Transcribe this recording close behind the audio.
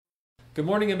Good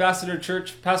morning, Ambassador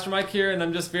Church. Pastor Mike here, and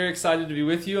I'm just very excited to be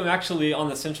with you. I'm actually on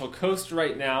the Central Coast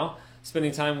right now,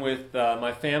 spending time with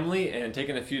my family and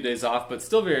taking a few days off, but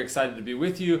still very excited to be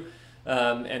with you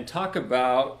and talk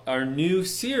about our new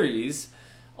series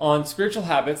on spiritual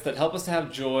habits that help us to have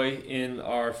joy in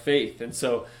our faith. And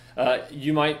so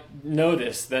you might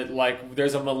notice that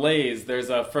there's a malaise, there's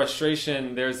a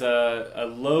frustration, there's a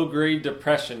low-grade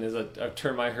depression is a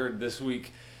term I heard this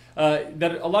week.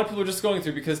 That a lot of people are just going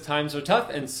through because times are tough.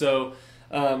 And so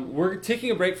we're taking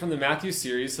a break from the Matthew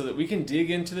series so that we can dig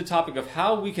into the topic of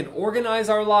how we can organize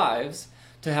our lives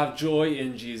to have joy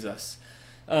in Jesus.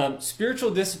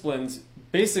 Spiritual disciplines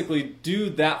basically do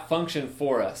that function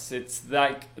for us. It's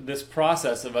like this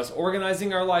process of us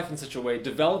organizing our life in such a way,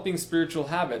 developing spiritual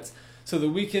habits so that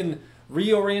we can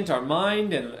reorient our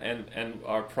mind and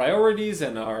our priorities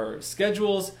and our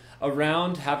schedules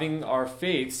around having our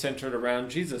faith centered around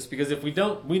Jesus. Because if we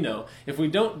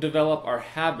don't develop our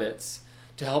habits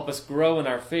to help us grow in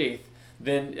our faith,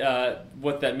 then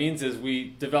what that means is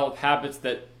we develop habits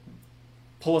that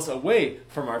pull us away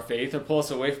from our faith, or pull us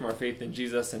away from our faith in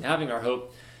Jesus and having our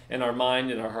hope and our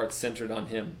mind and our hearts centered on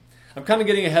Him. I'm kind of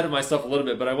getting ahead of myself a little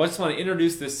bit, but I just want to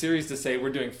introduce this series to say we're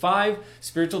doing 5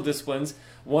 spiritual disciplines,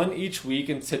 one each week.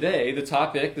 And today, the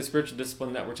topic, the spiritual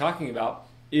discipline that we're talking about,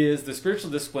 is the spiritual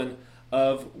discipline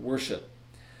of worship.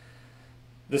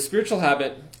 The spiritual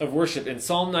habit of worship in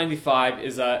Psalm 95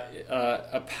 is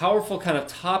a powerful kind of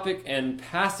topic and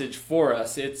passage for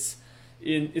us. It's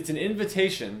an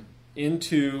invitation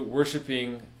into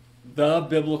worshiping the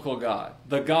biblical God,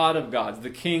 the God of gods, the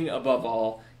King above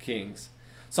all kings.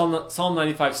 Psalm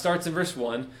 95 starts in verse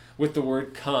 1 with the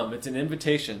word come. It's an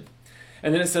invitation.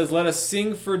 And then it says, let us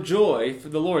sing for joy for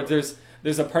the Lord.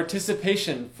 There's a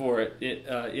participation for it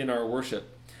in our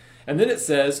worship. And then it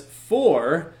says,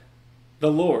 for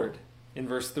the Lord, in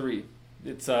verse 3.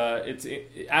 It's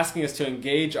asking us to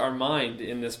engage our mind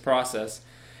in this process.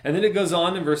 And then it goes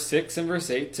on in verse 6 and verse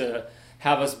 8 to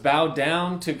have us bow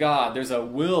down to God. There's a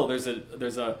will, there's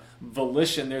a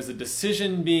volition, there's a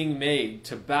decision being made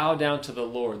to bow down to the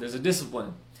Lord. There's a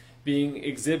discipline being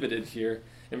exhibited here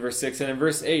in verse 6. And in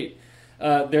verse 8,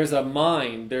 there's a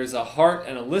mind, there's a heart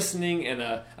and a listening and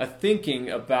a thinking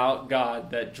about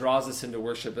God that draws us into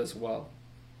worship as well.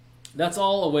 That's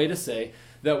all a way to say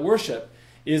that worship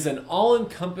is an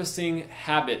all-encompassing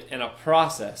habit and a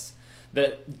process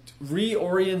that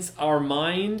reorients our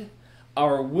mind,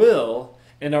 our will,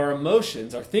 and our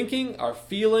emotions, our thinking, our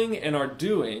feeling, and our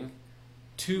doing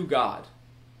to God.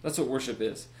 That's what worship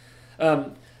is.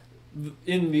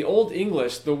 In the Old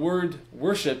English, the word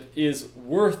worship is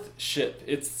worthship.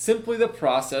 It's simply the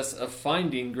process of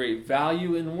finding great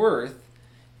value and worth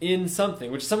in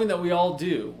something, which is something that we all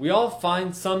do. We all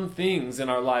find some things in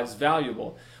our lives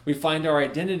valuable. We find our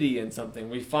identity in something.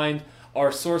 We find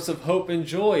our source of hope and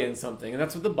joy in something. And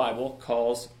that's what the Bible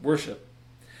calls worship.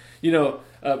 You know,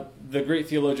 the great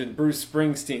theologian Bruce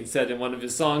Springsteen said in one of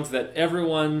his songs that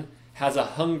everyone has a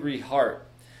hungry heart.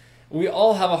 We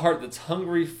all have a heart that's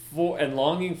hungry for and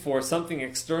longing for something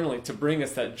externally to bring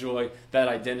us that joy, that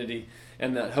identity,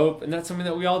 and that hope. And that's something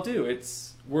that we all do.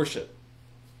 It's worship.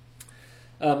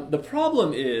 The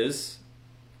problem is,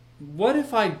 what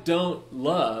if I don't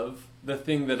love the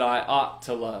thing that I ought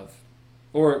to love?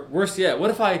 Or worse yet,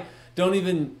 what if I don't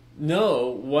even know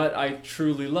what I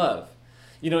truly love?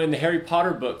 You know, in the Harry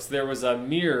Potter books, there was a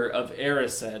mirror of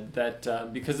Erised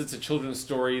that, because it's a children's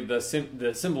story, the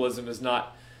symbolism is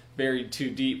not buried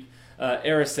too deep.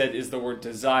 Erised is the word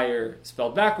desire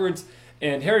spelled backwards.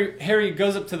 And Harry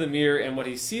goes up to the mirror, and what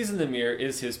he sees in the mirror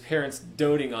is his parents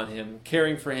doting on him,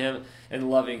 caring for him, and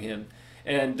loving him.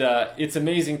 And it's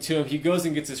amazing to him. He goes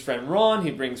and gets his friend Ron.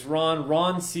 He brings Ron.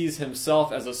 Ron sees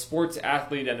himself as a sports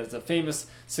athlete and as a famous,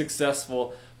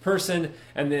 successful person.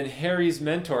 And then Harry's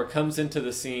mentor comes into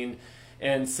the scene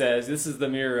and says, this is the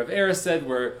mirror of Erised,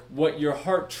 where what your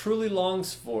heart truly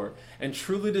longs for and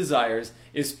truly desires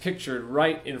is pictured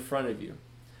right in front of you.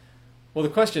 Well, the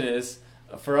question is,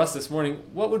 for us this morning,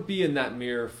 what would be in that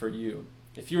mirror for you?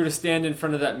 If you were to stand in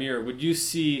front of that mirror, would you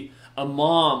see a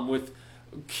mom with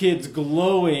kids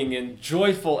glowing and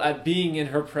joyful at being in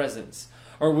her presence?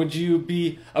 Or would you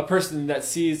be a person that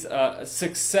sees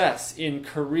success in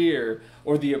career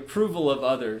or the approval of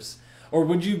others? Or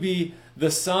would you be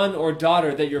the son or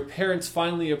daughter that your parents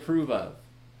finally approve of?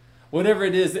 Whatever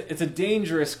it is, it's a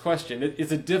dangerous question.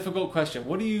 It's a difficult question.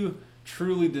 What do you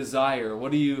truly desire?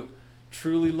 What do you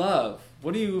truly love?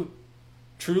 What do you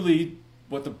truly,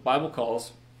 what the Bible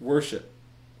calls, worship?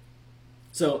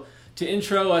 So, to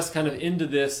intro us kind of into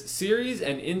this series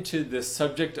and into this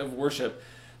subject of worship,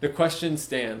 the question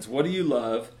stands, what do you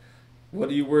love? What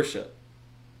do you worship?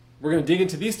 We're going to dig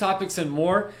into these topics and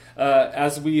more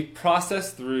as we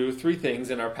process through three things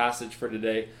in our passage for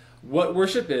today: what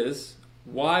worship is,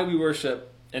 why we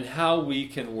worship, and how we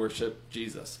can worship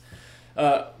Jesus.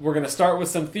 We're going to start with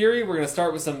some theory, we're going to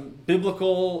start with some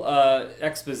biblical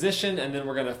exposition, and then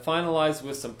we're going to finalize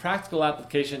with some practical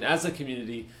application as a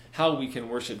community, how we can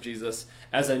worship Jesus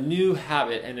as a new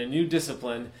habit and a new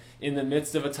discipline in the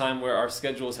midst of a time where our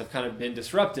schedules have kind of been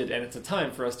disrupted, and it's a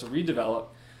time for us to redevelop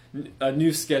a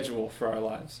new schedule for our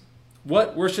lives.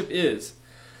 What worship is?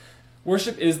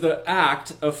 Worship is the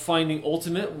act of finding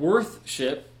ultimate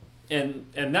worship, and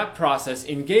that process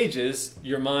engages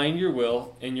your mind, your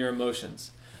will, and your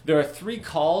emotions. There are three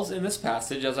calls in this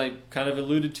passage, as I kind of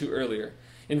alluded to earlier.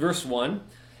 In verse 1,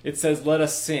 it says, "Let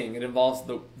us sing." It involves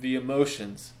the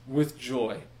emotions with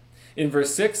joy. In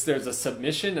verse 6, there's a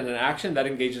submission and an action that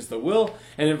engages the will.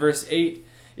 And in verse 8,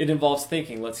 it involves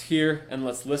thinking. Let's hear and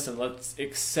let's listen. Let's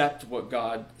accept what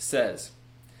God says.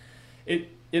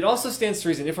 It also stands to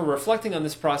reason, if we're reflecting on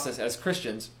this process as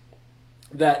Christians,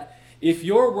 that if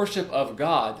your worship of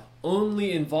God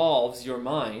only involves your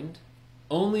mind,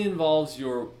 only involves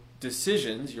your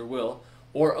decisions, your will,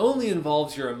 or only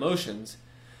involves your emotions,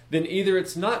 then either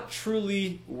it's not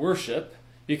truly worship,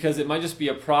 because it might just be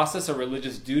a process, a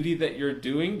religious duty that you're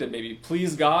doing to maybe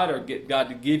please God or get God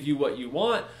to give you what you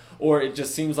want, or it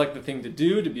just seems like the thing to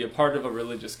do to be a part of a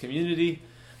religious community,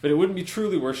 but it wouldn't be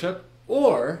truly worship.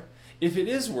 Or if it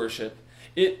is worship,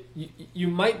 you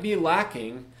might be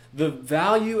lacking the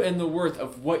value and the worth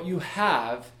of what you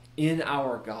have in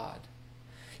our God.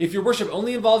 If your worship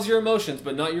only involves your emotions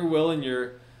but not your will and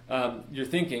your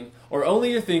thinking, or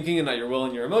only your thinking and not your will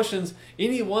and your emotions,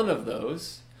 any one of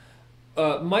those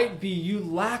might be you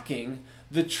lacking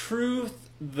the truth,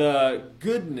 the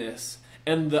goodness,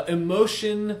 and the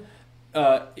emotion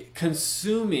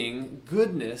consuming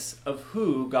goodness of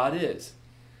who God is.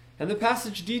 And the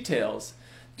passage details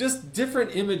just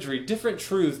different imagery, different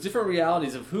truths, different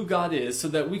realities of who God is, so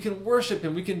that we can worship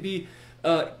Him, we can be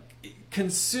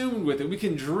consumed with it, we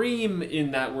can dream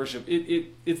in that worship.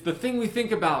 It's the thing we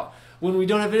think about when we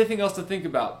don't have anything else to think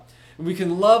about. And we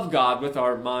can love God with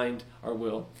our mind, our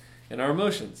will, and our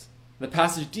emotions. The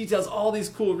passage details all these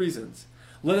cool reasons.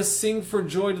 Let us sing for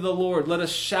joy to the Lord. Let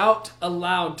us shout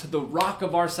aloud to the rock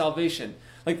of our salvation.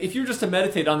 Like, if you were just to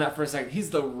meditate on that for a second, He's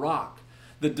the rock,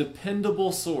 the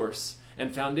dependable source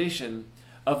and foundation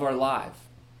of our life.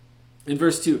 In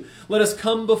verse 2, let us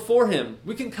come before Him.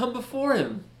 We can come before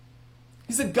Him.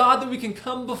 He's a God that we can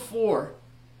come before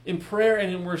in prayer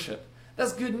and in worship.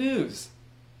 That's good news.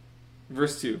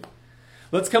 Verse 2,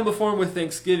 let's come before Him with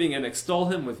thanksgiving and extol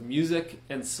Him with music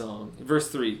and song. Verse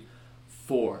 3,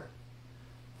 for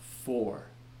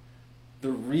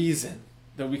the reason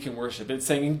that we can worship. It's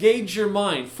saying engage your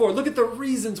mind. Look at the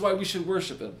reasons why we should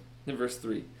worship Him. In verse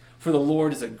 3, for the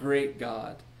Lord is a great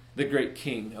God, the great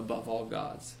King above all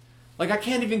gods. Like, I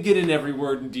can't even get in every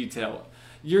word in detail.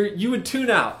 You would tune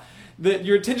out.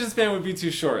 Your attention span would be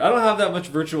too short. I don't have that much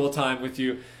virtual time with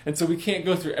you, and so we can't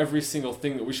go through every single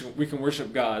thing that we can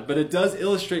worship God. But it does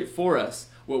illustrate for us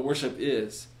what worship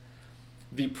is.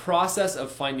 The process of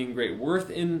finding great worth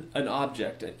in an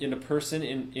object, in a person,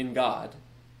 in God,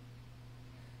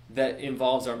 that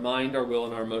involves our mind, our will,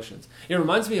 and our emotions. It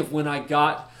reminds me of when I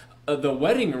got the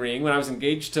wedding ring, when I was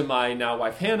engaged to my now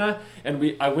wife Hannah,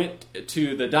 and I went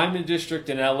to the Diamond District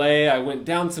in LA. I went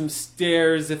down some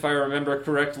stairs, if I remember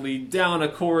correctly, down a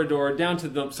corridor, down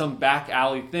to some back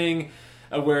alley thing,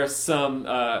 where some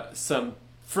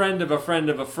friend of a friend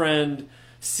of a friend,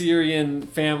 Syrian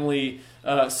family,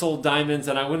 sold diamonds,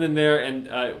 and I went in there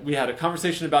and we had a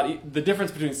conversation about the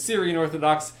difference between Syrian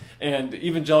Orthodox and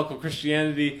evangelical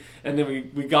Christianity, and then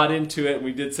we got into it and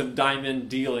we did some diamond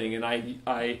dealing, and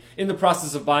I in the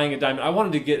process of buying a diamond, I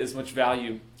wanted to get as much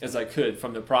value as I could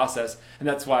from the process, and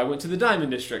that's why I went to the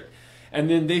Diamond District. And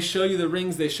then they show you the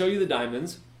rings, they show you the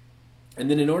diamonds,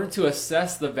 and then in order to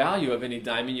assess the value of any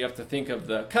diamond, you have to think of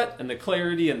the cut and the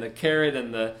clarity and the carat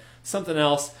and the something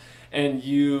else, and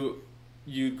you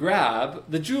grab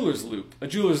the jeweler's loupe. A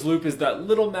jeweler's loupe is that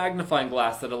little magnifying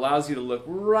glass that allows you to look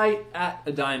right at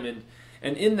a diamond,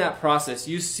 and in that process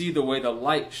you see the way the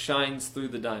light shines through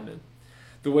the diamond,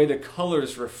 the way the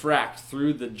colors refract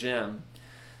through the gem,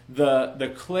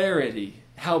 the clarity,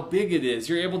 how big it is.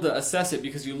 You're able to assess it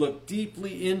because you look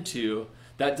deeply into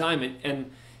that diamond,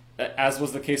 and as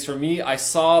was the case for me, I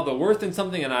saw the worth in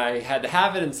something and I had to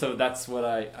have it, and so that's what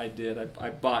I did.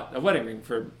 I bought a wedding ring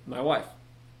for my wife.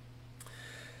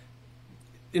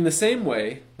 In the same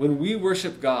way, when we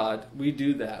worship God, we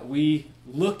do that. We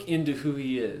look into who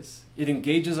He is. It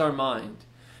engages our mind.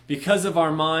 Because of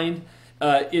our mind,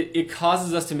 it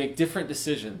causes us to make different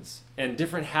decisions and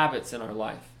different habits in our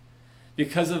life.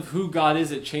 Because of who God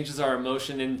is, it changes our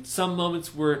emotion. In some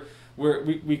moments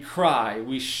we cry,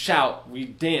 we shout, we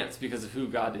dance because of who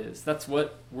God is. That's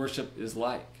what worship is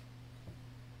like.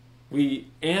 We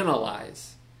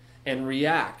analyze and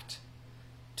react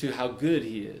to how good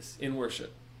He is in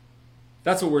worship.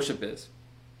 That's what worship is.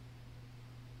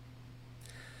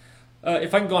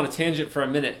 If I can go on a tangent for a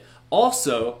minute.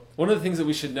 Also, one of the things that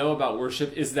we should know about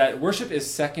worship is that worship is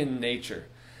second nature.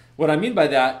 What I mean by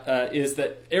that is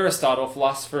that Aristotle,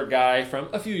 philosopher guy from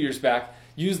a few years back,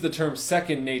 used the term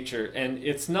second nature, and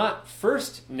it's not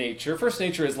first nature. First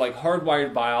nature is like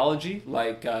hardwired biology,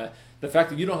 like the fact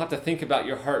that you don't have to think about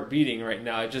your heart beating right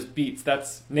now. It just beats.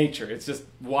 That's nature. It's just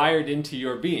wired into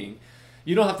your being.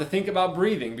 You don't have to think about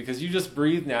breathing because you just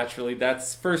breathe naturally.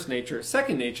 That's first nature.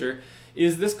 Second nature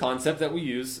is this concept that we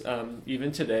use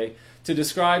even today to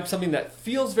describe something that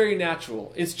feels very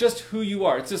natural. It's just who you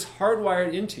are. It's just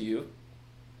hardwired into you.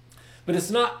 But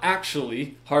it's not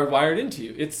actually hardwired into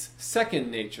you. It's second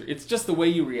nature. It's just the way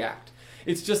you react.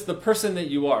 It's just the person that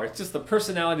you are. It's just the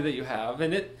personality that you have.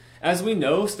 And it, as we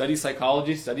know, study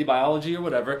psychology, study biology or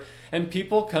whatever, and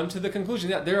people come to the conclusion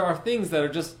that there are things that are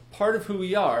just part of who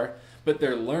we are, but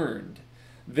they're learned.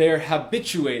 They're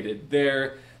habituated.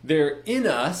 They're in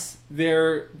us.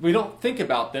 We don't think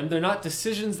about them. They're not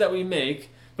decisions that we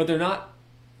make, but they're not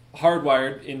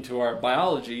hardwired into our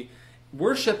biology.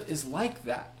 Worship is like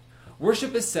that.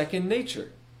 Worship is second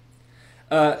nature.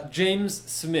 James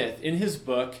Smith, in his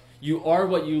book, You Are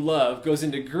What You Love, goes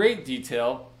into great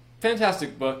detail,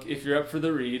 fantastic book if you're up for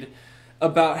the read,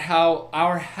 about how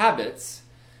our habits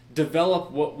develop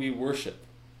what we worship.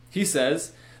 He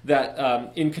says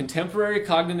that in contemporary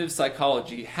cognitive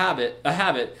psychology, a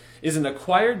habit is an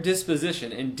acquired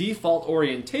disposition and default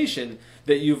orientation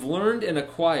that you've learned and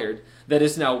acquired that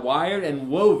is now wired and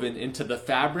woven into the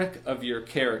fabric of your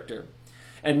character.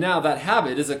 And now that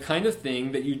habit is a kind of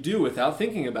thing that you do without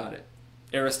thinking about it.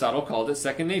 Aristotle called it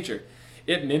second nature.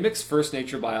 It mimics first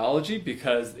nature biology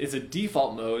because it's a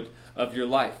default mode of your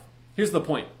life. Here's the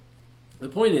point. The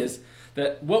point is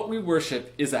that what we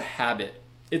worship is a habit.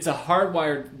 It's a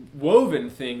hardwired, woven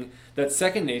thing that's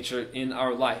second nature in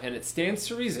our life. And it stands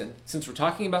to reason, since we're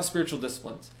talking about spiritual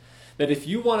disciplines, that if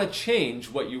you want to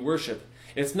change what you worship,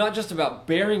 it's not just about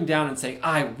bearing down and saying,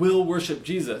 I will worship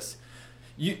Jesus.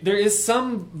 There is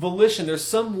some volition, there's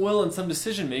some will and some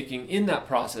decision making in that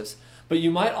process. But you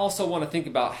might also want to think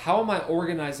about, how am I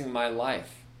organizing my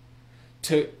life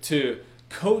to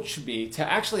coach me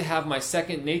to actually have my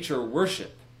second nature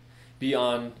worship be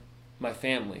on my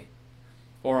family,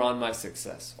 or on my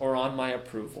success, or on my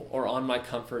approval, or on my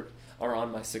comfort, or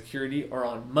on my security, or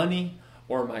on money,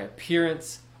 or my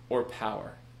appearance, or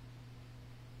power.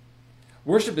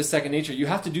 Worship is second nature. You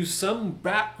have to do some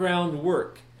background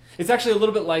work. It's actually a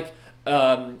little bit like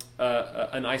an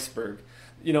iceberg.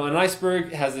 You know, an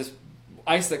iceberg has this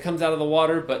ice that comes out of the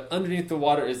water, but underneath the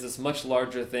water is this much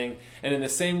larger thing. And in the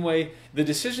same way, the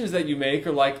decisions that you make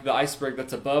are like the iceberg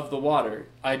that's above the water.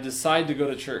 I decide to go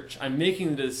to church. I'm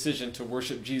making the decision to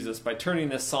worship Jesus by turning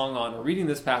this song on or reading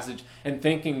this passage and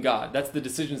thanking God. That's the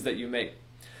decisions that you make.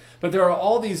 But there are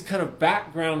all these kind of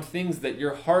background things that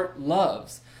your heart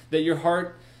loves, that your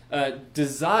heart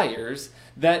desires,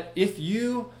 that if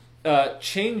you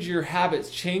change your habits,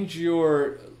 change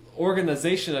your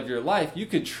organization of your life, you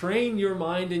could train your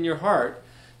mind and your heart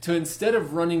to, instead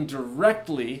of running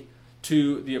directly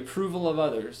to the approval of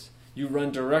others, you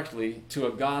run directly to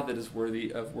a God that is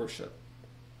worthy of worship.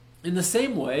 In the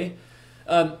same way,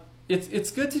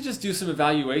 it's good to just do some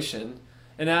evaluation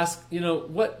and ask,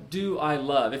 what do I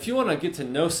love? If you want to get to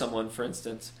know someone, for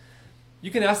instance,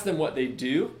 you can ask them what they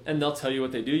do, and they'll tell you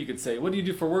what they do. You could say, what do you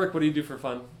do for work? What do you do for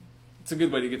fun? It's a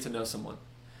good way to get to know someone.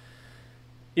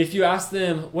 If you ask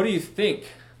them, what do you think?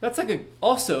 That's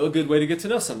also a good way to get to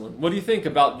know someone. What do you think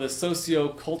about the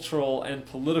socio-cultural and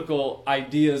political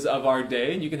ideas of our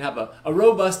day? And you can have a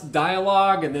robust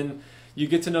dialogue, and then you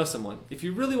get to know someone. If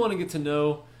you really want to get to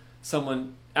know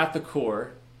someone at the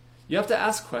core, you have to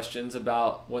ask questions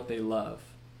about what they love.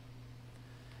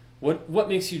 What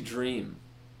makes you dream?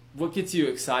 What gets you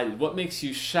excited? What makes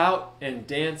you shout and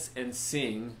dance and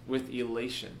sing with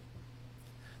elation?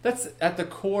 That's at the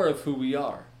core of who we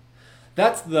are.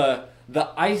 That's the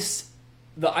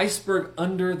iceberg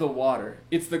under the water.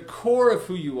 It's the core of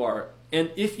who you are.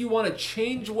 And if you want to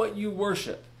change what you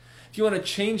worship, if you want to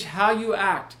change how you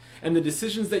act and the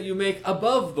decisions that you make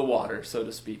above the water, so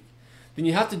to speak, then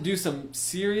you have to do some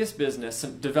serious business,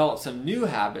 develop some new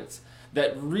habits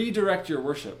that redirect your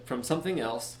worship from something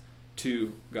else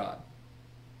to God.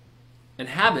 And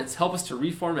habits help us to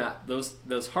reformat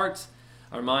those hearts,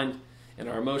 our mind, and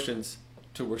our emotions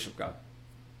to worship God.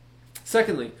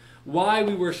 Secondly, why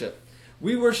we worship.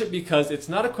 We worship because it's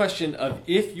not a question of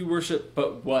if you worship,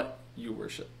 but what you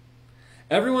worship.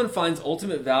 Everyone finds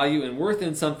ultimate value and worth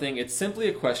in something. It's simply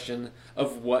a question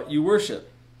of what you worship.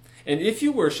 And if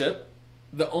you worship,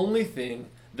 the only thing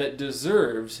that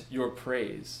deserves your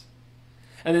praise.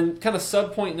 And then kind of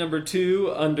subpoint number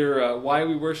 2 under why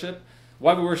we worship.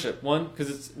 Why we worship. 1,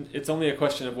 because it's only a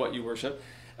question of what you worship.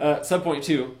 Subpoint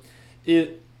 2,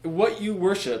 what you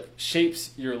worship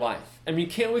shapes your life. I mean,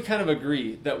 can't we kind of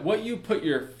agree that what you put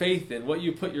your faith in, what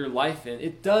you put your life in,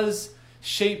 it does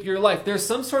shape your life? There's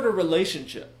some sort of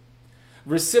relationship,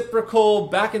 reciprocal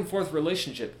back and forth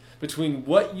relationship between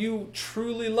what you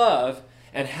truly love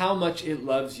and how much it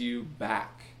loves you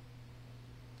back.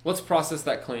 Let's process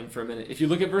that claim for a minute. If you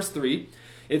look at verse 3,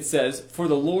 it says, "For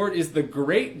the Lord is the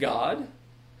great God,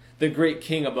 the great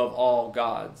King above all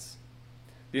gods."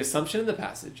 The assumption in the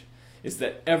passage is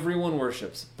that everyone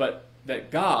worships, but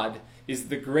that God is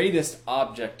the greatest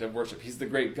object of worship. He's the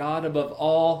great God above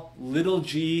all little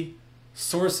g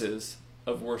sources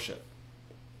of worship.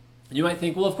 You might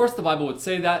think, well, of course the Bible would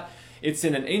say that. It's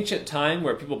in an ancient time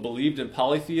where people believed in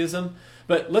polytheism.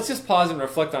 But let's just pause and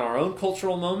reflect on our own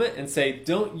cultural moment and say,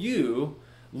 don't you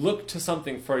look to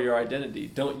something for your identity?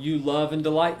 Don't you love and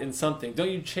delight in something? Don't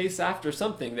you chase after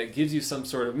something that gives you some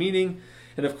sort of meaning?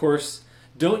 And of course,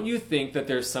 don't you think that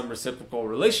there's some reciprocal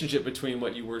relationship between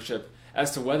what you worship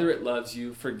as to whether it loves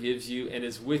you, forgives you, and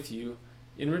is with you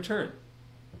in return?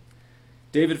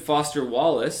 David Foster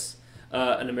Wallace,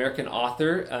 an American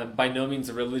author, by no means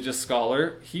a religious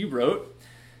scholar, he wrote,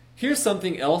 "Here's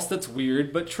something else that's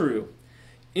weird but true.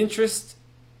 Interest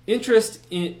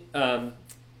in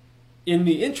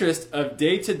the interest of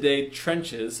day-to-day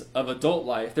trenches of adult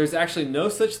life, there's actually no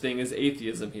such thing as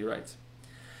atheism," he writes.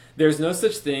 "There's no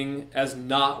such thing as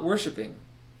not worshiping.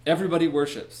 Everybody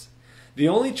worships. The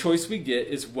only choice we get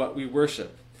is what we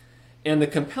worship. And the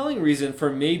compelling reason for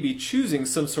maybe choosing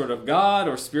some sort of God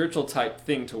or spiritual type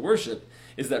thing to worship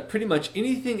is that pretty much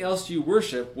anything else you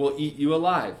worship will eat you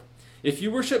alive. If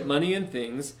you worship money and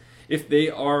things, if they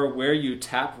are where you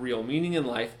tap real meaning in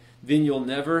life, then you'll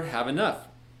never have enough.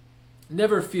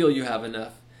 Never feel you have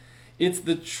enough. It's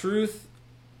the truth.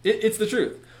 It's the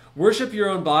truth. Worship your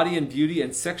own body and beauty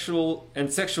and sexual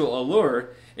allure,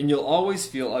 and you'll always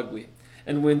feel ugly.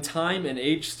 And when time and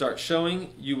age start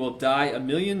showing, you will die a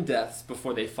million deaths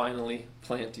before they finally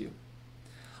plant you."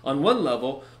 On one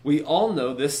level, we all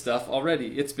know this stuff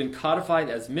already. It's been codified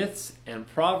as myths and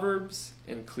proverbs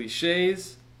and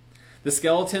cliches, the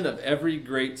skeleton of every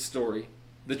great story.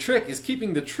 The trick is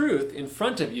keeping the truth in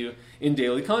front of you in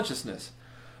daily consciousness.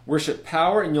 Worship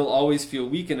power and you'll always feel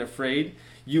weak and afraid.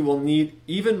 You will need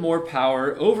even more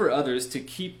power over others to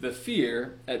keep the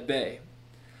fear at bay.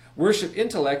 Worship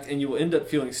intellect and you will end up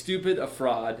feeling stupid, a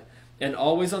fraud, and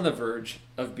always on the verge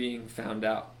of being found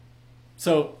out.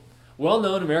 So,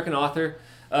 well-known American author,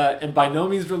 and by no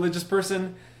means religious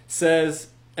person, says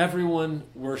everyone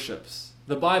worships.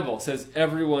 The Bible says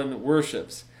everyone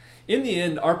worships. In the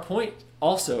end, our point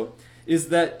also is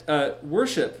that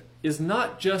worship is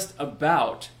not just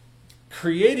about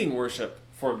creating worship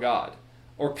for God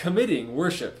or committing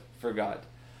worship for God,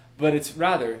 but it's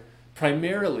rather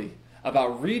primarily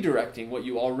about redirecting what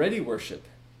you already worship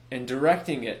and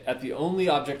directing it at the only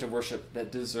object of worship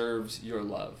that deserves your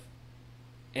love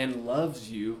and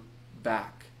loves you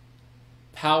back.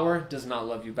 Power does not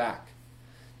love you back.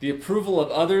 The approval of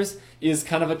others is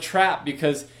kind of a trap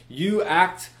because you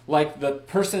act like the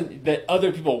person that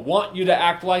other people want you to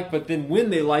act like, but then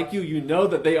when they like you, you know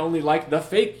that they only like the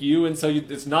fake you, and so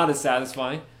it's not as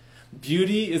satisfying.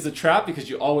 Beauty is a trap because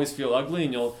you always feel ugly,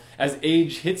 and as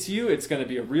age hits you, it's going to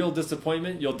be a real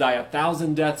disappointment. You'll die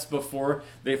 1,000 deaths before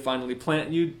they finally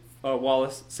plant you,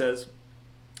 Wallace says.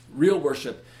 Real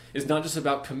worship is not just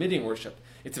about committing worship.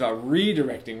 It's about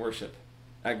redirecting worship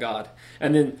at God.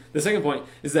 And then the second point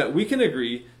is that we can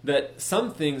agree that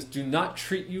some things do not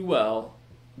treat you well.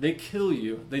 They kill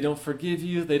you. They don't forgive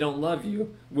you. They don't love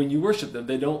you when you worship them.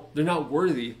 They're not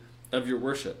worthy of your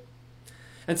worship.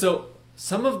 And so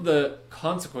some of the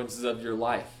consequences of your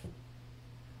life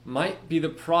might be the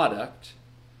product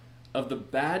of the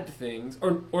bad things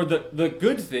or the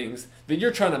good things that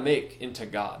you're trying to make into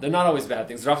God. They're not always bad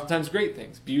things. They're oftentimes great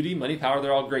things. Beauty, money, power,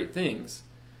 they're all great things.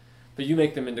 But you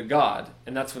make them into God,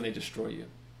 and that's when they destroy you.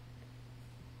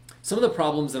 Some of the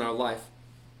problems in our life,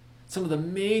 some of the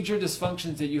major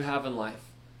dysfunctions that you have in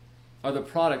life are the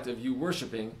product of you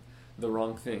worshiping the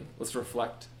wrong thing. Let's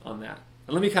reflect on that.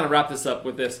 And let me kind of wrap this up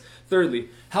with this. Thirdly,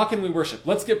 how can we worship?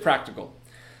 Let's get practical.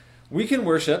 We can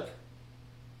worship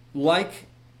like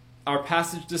our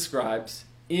passage describes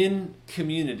in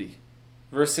community.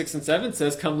 Verse 6 and 7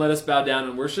 says, "Come, let us bow down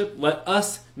and worship. Let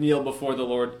us kneel before the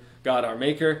Lord God our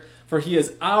Maker. For he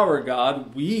is our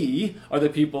God. We are the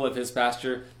people of his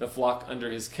pasture, the flock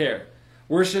under his care."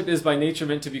 Worship is by nature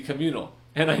meant to be communal.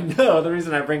 And I know the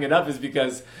reason I bring it up is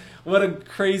because what a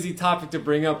crazy topic to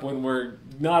bring up when we're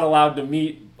not allowed to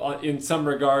meet in some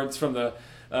regards from the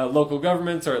local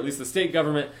governments, or at least the state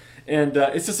government. And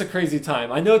it's just a crazy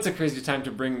time. I know it's a crazy time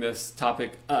to bring this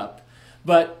topic up.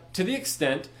 But to the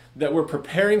extent that we're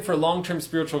preparing for long-term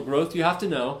spiritual growth, you have to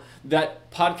know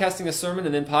that podcasting a sermon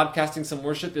and then podcasting some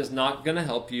worship is not going to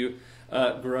help you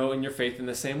grow in your faith in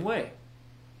the same way.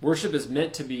 Worship is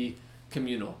meant to be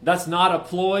communal. That's not a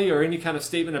ploy or any kind of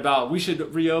statement about we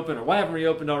should reopen or why haven't we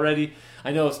reopened already.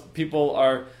 I know people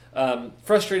are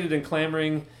frustrated and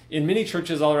clamoring in many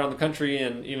churches all around the country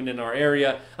and even in our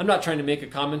area. I'm not trying to make a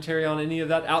commentary on any of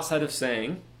that outside of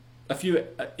saying a few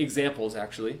examples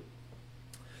actually.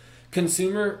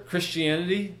 Consumer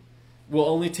Christianity will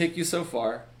only take you so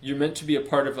far. You're meant to be a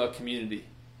part of a community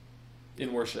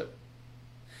in worship.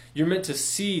 You're meant to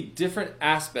see different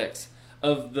aspects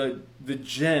of the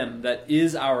gem that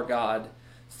is our God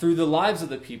through the lives of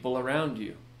the people around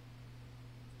you.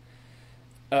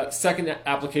 Second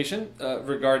application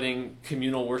regarding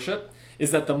communal worship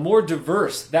is that the more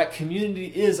diverse that community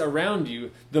is around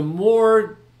you, the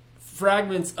more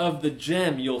fragments of the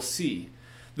gem you'll see.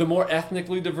 The more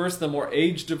ethnically diverse, the more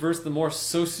age diverse, the more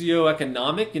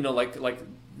socioeconomic, like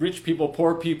rich people,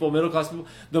 poor people, middle class people,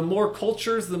 the more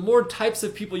cultures, the more types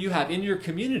of people you have in your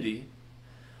community,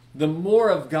 the more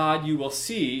of God you will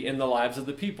see in the lives of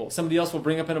the people. Somebody else will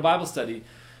bring up in a Bible study,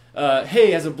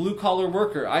 hey, as a blue-collar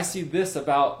worker, I see this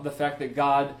about the fact that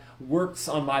God works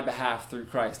on my behalf through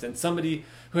Christ. And somebody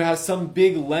who has some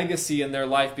big legacy in their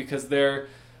life because they're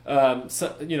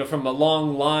from a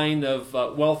long line of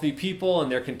wealthy people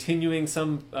and they're continuing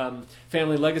some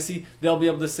family legacy, they'll be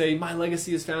able to say, my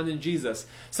legacy is found in Jesus.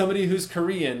 Somebody who's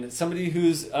Korean, somebody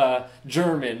who's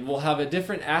German will have a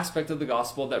different aspect of the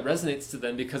gospel that resonates to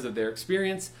them because of their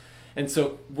experience. And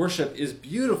so worship is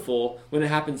beautiful when it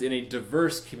happens in a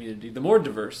diverse community. The more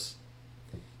diverse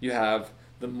you have,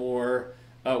 the more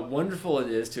wonderful it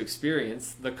is to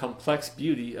experience the complex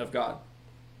beauty of God.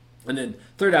 And then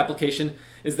third application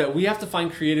is that we have to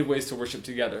find creative ways to worship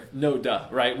together. No duh,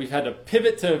 right? We've had to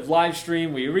pivot to live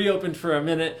stream. We reopened for a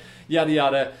minute, yada,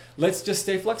 yada. Let's just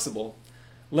stay flexible.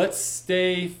 Let's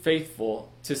stay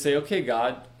faithful to say, okay,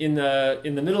 God, in the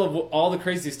middle of all the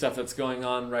crazy stuff that's going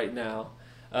on right now,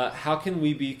 how can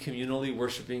we be communally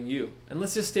worshiping you? And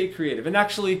let's just stay creative. And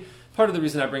actually, part of the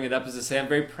reason I bring it up is to say I'm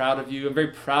very proud of you. I'm very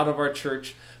proud of our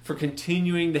church for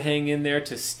continuing to hang in there,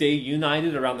 to stay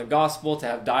united around the gospel, to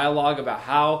have dialogue about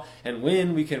how and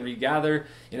when we can regather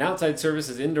in outside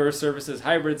services, indoor services,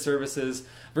 hybrid services,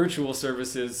 virtual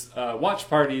services, watch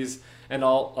parties, and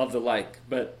all of the like.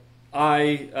 But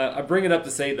I bring it up to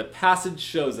say the passage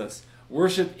shows us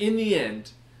worship in the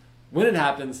end, when it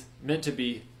happens, meant to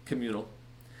be communal.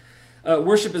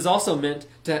 Worship is also meant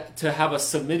to have us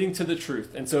submitting to the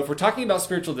truth. And so if we're talking about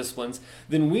spiritual disciplines,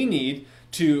 then we need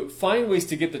to find ways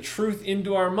to get the truth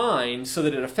into our mind so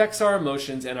that it affects our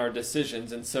emotions and our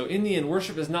decisions. And so in the end,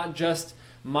 worship is not just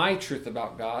my truth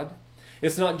about God.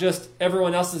 It's not just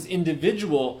everyone else's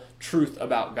individual truth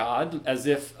about God, as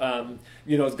if God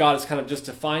is kind of just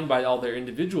defined by all their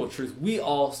individual truth. We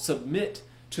all submit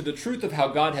to the truth of how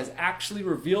God has actually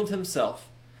revealed himself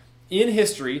in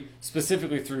history,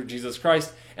 specifically through Jesus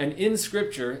Christ, and in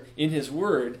Scripture, in His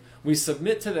Word. We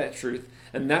submit to that truth,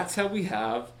 and that's how we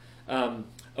have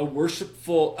a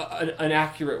worshipful, an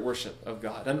accurate worship of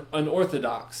God, an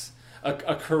orthodox,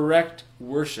 a correct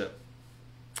worship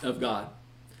of God.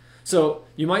 So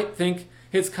you might think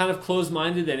it's kind of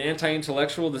closed-minded and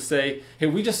anti-intellectual to say, hey,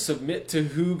 we just submit to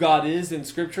who God is in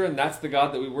Scripture, and that's the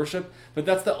God that we worship, but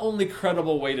that's the only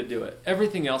credible way to do it.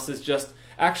 Everything else is just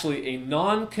actually a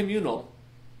non-communal,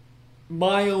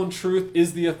 my own truth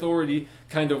is the authority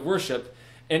kind of worship.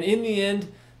 And in the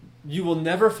end, you will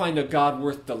never find a God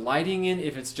worth delighting in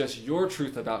if it's just your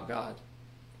truth about God,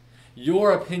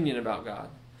 your opinion about God,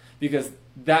 because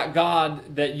that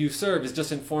God that you serve is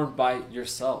just informed by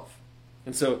yourself.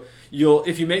 And so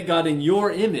if you make God in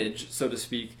your image, so to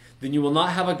speak, then you will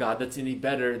not have a God that's any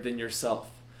better than yourself.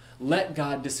 Let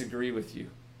God disagree with you.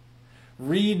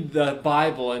 Read the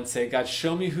Bible and say, God,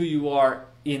 show me who you are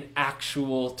in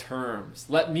actual terms.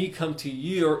 Let me come to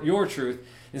your truth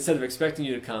instead of expecting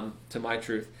you to come to my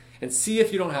truth. And see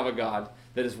if you don't have a God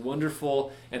that is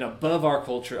wonderful and above our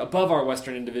culture, above our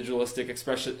Western individualistic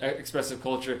expressive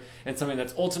culture, and something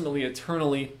that's ultimately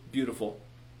eternally beautiful.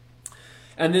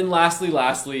 And then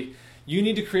lastly, you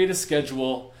need to create a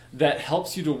schedule that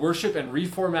helps you to worship and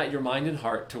reformat your mind and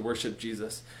heart to worship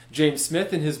Jesus. James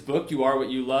Smith, in his book, You Are What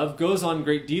You Love, goes on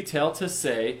great detail to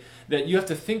say that you have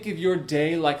to think of your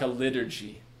day like a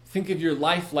liturgy. Think of your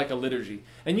life like a liturgy.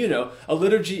 And you know, a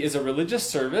liturgy is a religious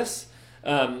service.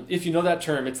 If you know that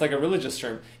term, it's like a religious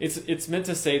term. It's meant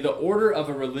to say the order of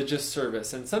a religious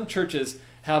service. And some churches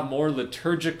have more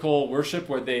liturgical worship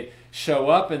where they show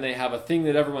up and they have a thing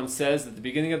that everyone says at the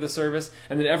beginning of the service,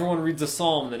 and then everyone reads a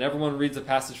psalm, and then everyone reads a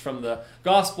passage from the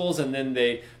Gospels, and then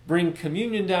they bring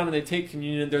communion down and they take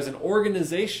communion. There's an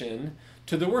organization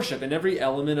to the worship, and every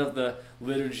element of the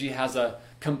liturgy has a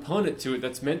component to it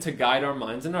that's meant to guide our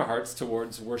minds and our hearts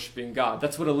towards worshiping God.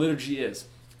 That's what a liturgy is.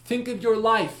 Think of your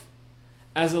life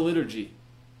as a liturgy.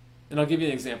 And I'll give you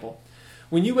an example.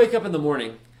 When you wake up in the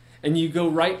morning and you go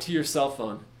right to your cell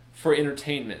phone for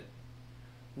entertainment,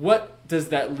 what does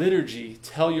that liturgy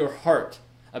tell your heart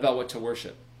about what to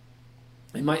worship?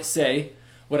 It might say,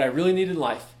 what I really need in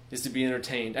life is to be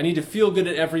entertained. I need to feel good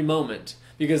at every moment,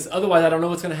 because otherwise I don't know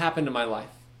what's going to happen to my life.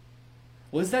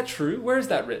 Well, is that true? Where is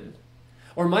that written?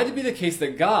 Or might it be the case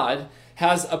that God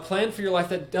has a plan for your life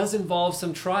that does involve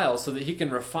some trials so that he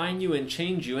can refine you and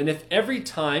change you? And if every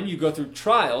time you go through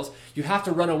trials, you have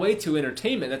to run away to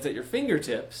entertainment that's at your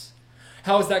fingertips,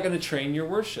 how is that going to train your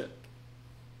worship?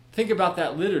 Think about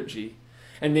that liturgy,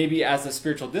 and maybe as a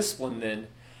spiritual discipline then,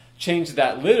 change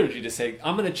that liturgy to say,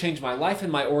 I'm going to change my life and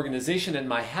my organization and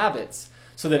my habits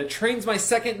so that it trains my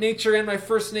second nature and my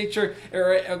first nature,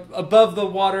 or above the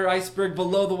water iceberg,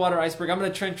 below the water iceberg. I'm going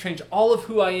to try and change all of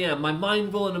who I am, my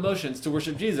mind, will, and emotions to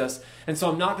worship Jesus. And so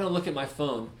I'm not going to look at my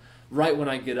phone right when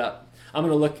I get up. I'm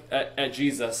going to look at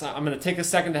Jesus. I'm going to take a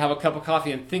second to have a cup of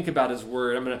coffee and think about his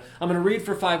word. I'm going to read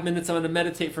for 5 minutes. I'm going to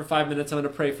meditate for 5 minutes. I'm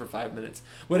going to pray for 5 minutes.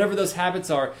 Whatever those habits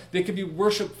are, they could be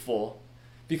worshipful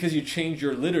because you change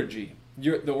your liturgy,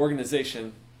 the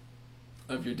organization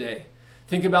of your day.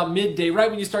 Think about midday, right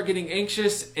when you start getting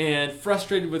anxious and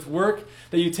frustrated with work,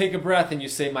 that you take a breath and you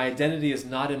say, my identity is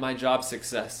not in my job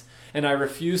success, and I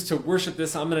refuse to worship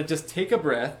this. I'm going to just take a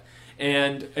breath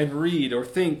and read or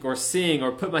think or sing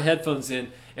or put my headphones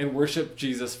in and worship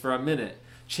Jesus for a minute.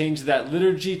 Change that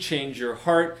liturgy, change your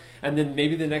heart, and then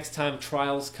maybe the next time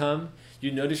trials come,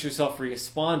 you notice yourself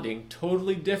responding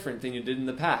totally different than you did in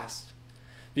the past,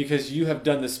 because you have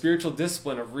done the spiritual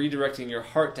discipline of redirecting your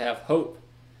heart to have hope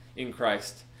in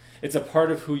Christ. It's a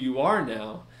part of who you are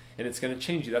now, and it's going to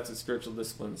change you. That's what spiritual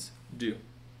disciplines do.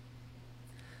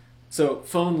 So,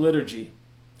 phone liturgy,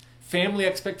 family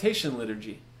expectation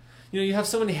liturgy. You know, you have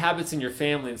so many habits in your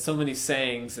family and so many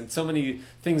sayings and so many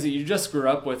things that you just grew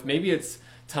up with. Maybe it's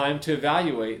time to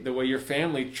evaluate the way your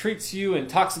family treats you and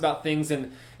talks about things,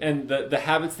 and the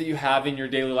habits that you have in your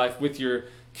daily life with your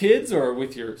kids or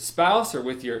with your spouse or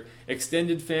with your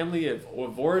extended family of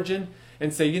origin,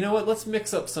 and say, you know what, let's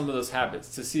mix up some of those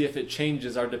habits to see if it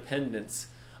changes our dependence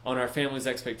on our family's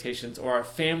expectations or our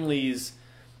family's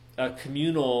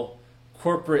communal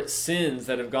corporate sins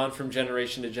that have gone from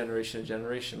generation to generation to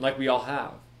generation, like we all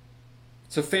have.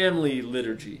 So family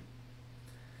liturgy.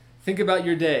 Think about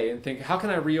your day and think, how can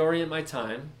I reorient my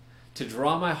time to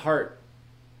draw my heart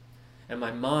and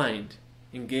my mind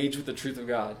engage with the truth of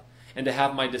God, and to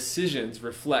have my decisions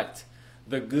reflect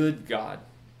the good God,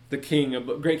 the King,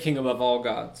 great King above all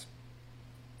gods.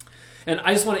 And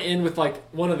I just want to end with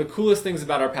one of the coolest things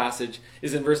about our passage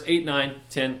is in verse 8, 9,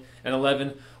 10, and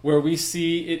 11, where we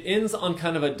see it ends on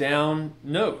kind of a down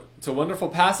note. It's a wonderful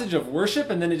passage of worship,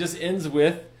 and then it just ends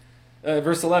with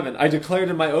verse 11. I declared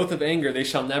in my oath of anger, they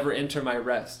shall never enter my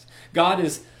rest. God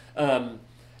is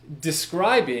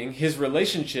describing his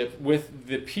relationship with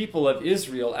the people of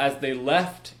Israel as they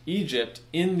left Egypt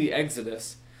in the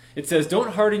Exodus. It says,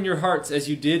 don't harden your hearts as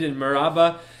you did in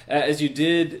Meribah, as you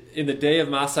did in the day of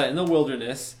Massah in the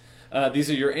wilderness. These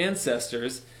are your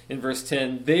ancestors. In verse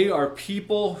 10, they are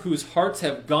people whose hearts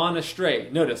have gone astray.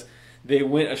 Notice, they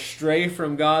went astray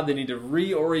from God. They need to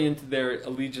reorient their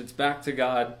allegiance back to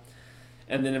God.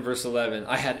 And then in verse 11,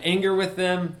 I had anger with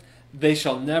them. They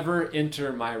shall never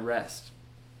enter my rest.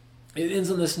 It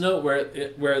ends on this note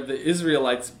where the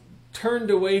Israelites turned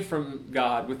away from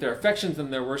God with their affections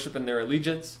and their worship and their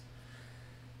allegiance.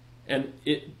 And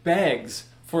it begs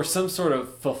for some sort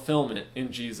of fulfillment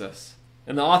in Jesus.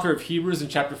 And the author of Hebrews in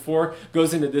chapter 4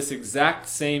 goes into this exact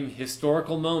same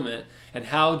historical moment and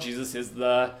how Jesus is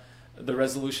the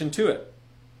resolution to it.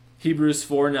 Hebrews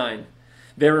 4:9.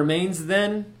 There remains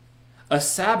then a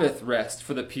Sabbath rest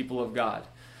for the people of God.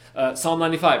 Psalm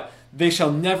 95. They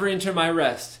shall never enter my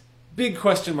rest. Big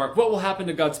question mark. What will happen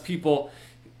to God's people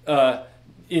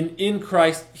in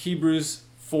Christ? Hebrews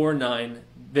 4:9.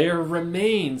 There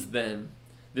remains then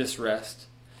this rest.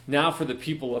 now for the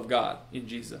people of God in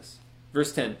Jesus.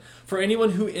 Verse 10, for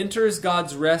anyone who enters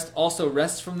God's rest also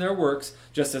rests from their works,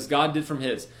 just as God did from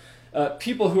his.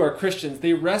 People who are Christians,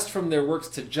 they rest from their works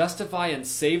to justify and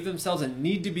save themselves and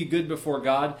need to be good before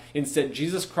God. Instead,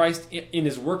 Jesus Christ, in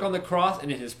his work on the cross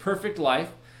and in his perfect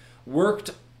life,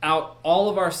 worked out all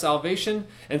of our salvation,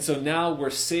 and so now we're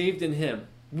saved in him.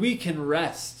 We can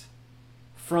rest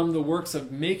from the works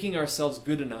of making ourselves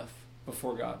good enough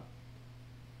before God.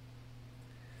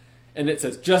 And it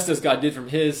says, just as God did from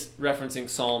his, referencing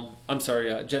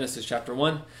Genesis chapter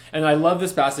 1. And I love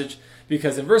this passage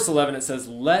because in verse 11 it says,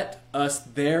 let us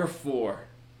therefore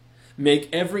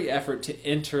make every effort to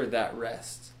enter that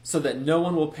rest, so that no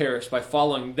one will perish by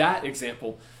following that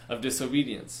example of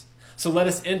disobedience. So let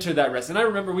us enter that rest. And I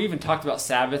remember we even talked about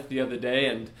Sabbath the other day,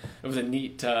 and it was a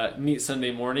neat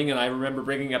Sunday morning, and I remember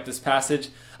bringing up this passage.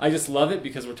 I just love it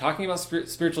because we're talking about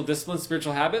spiritual disciplines,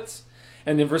 spiritual habits.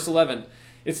 And in verse 11,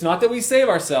 it's not that we save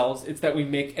ourselves, it's that we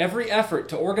make every effort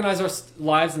to organize our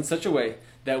lives in such a way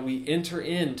that we enter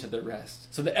into the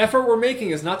rest. So the effort we're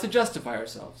making is not to justify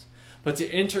ourselves, but to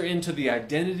enter into the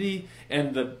identity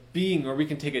and the being where we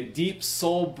can take a deep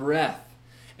soul breath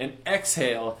and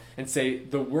exhale and say,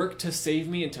 the work to save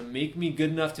me and to make me good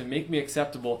enough, to make me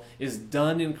acceptable, is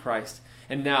done in Christ.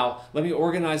 And now, let me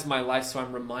organize my life so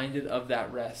I'm reminded of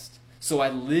that rest. So I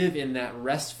live in that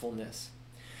restfulness.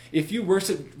 If you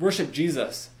worship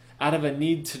Jesus out of a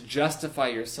need to justify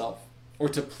yourself, or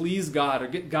to please God, or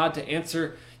get God to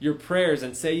answer your prayers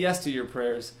and say yes to your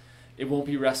prayers, it won't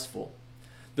be restful.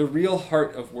 The real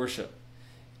heart of worship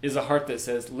is a heart that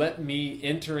says, let me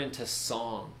enter into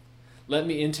song. Let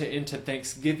me enter into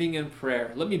thanksgiving and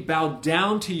prayer. Let me bow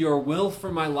down to your will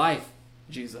for my life,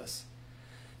 Jesus.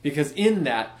 Because in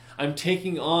that, I'm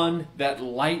taking on that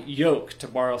light yoke, to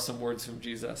borrow some words from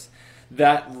Jesus,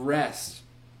 that rest,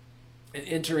 and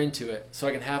enter into it so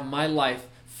I can have my life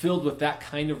filled with that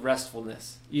kind of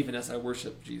restfulness, even as I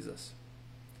worship Jesus.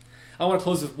 I want to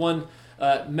close with one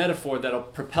metaphor that will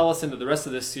propel us into the rest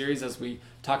of this series as we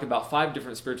talk about 5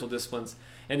 different spiritual disciplines,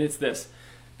 and it's this,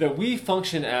 that we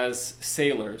function as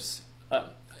sailors.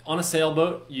 On a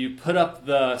sailboat, you put up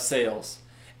the sails,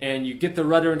 and you get the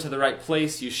rudder into the right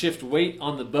place, you shift weight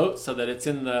on the boat so that it's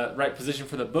in the right position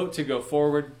for the boat to go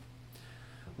forward.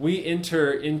 We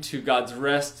enter into God's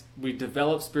rest, we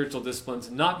develop spiritual disciplines,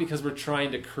 not because we're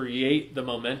trying to create the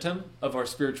momentum of our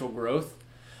spiritual growth,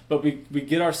 but we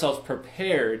get ourselves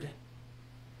prepared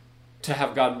to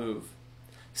have God move.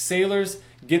 Sailors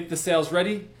get the sails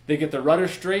ready, they get the rudder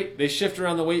straight, they shift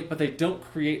around the weight, but they don't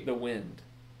create the wind.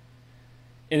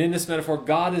 And in this metaphor,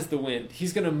 God is the wind.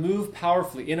 He's going to move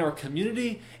powerfully in our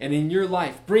community and in your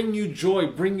life, bring you joy,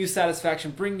 bring you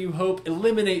satisfaction, bring you hope,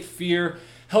 eliminate fear,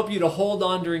 help you to hold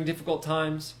on during difficult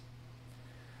times.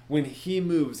 When he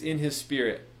moves in his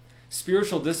Spirit,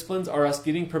 spiritual disciplines are us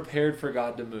getting prepared for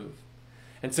God to move.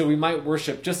 And so we might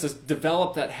worship just to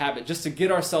develop that habit, just to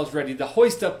get ourselves ready, to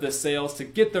hoist up the sails, to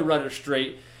get the rudder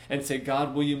straight, and say,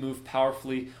 God, will you move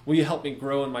powerfully? Will you help me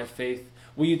grow in my faith?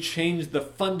 Will you change the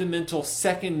fundamental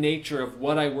second nature of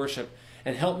what I worship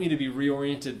and help me to be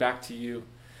reoriented back to you?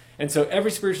 And so every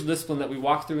spiritual discipline that we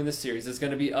walk through in this series is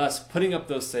going to be us putting up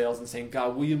those sails and saying,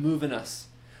 God, will you move in us?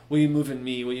 Will you move in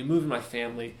me? Will you move in my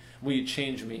family? Will you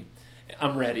change me?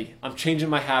 I'm ready. I'm changing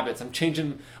my habits. I'm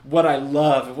changing what I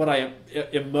love and what I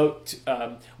emote,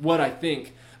 what I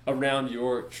think around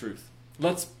your truth.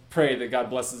 Let's pray that God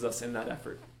blesses us in that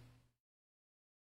effort.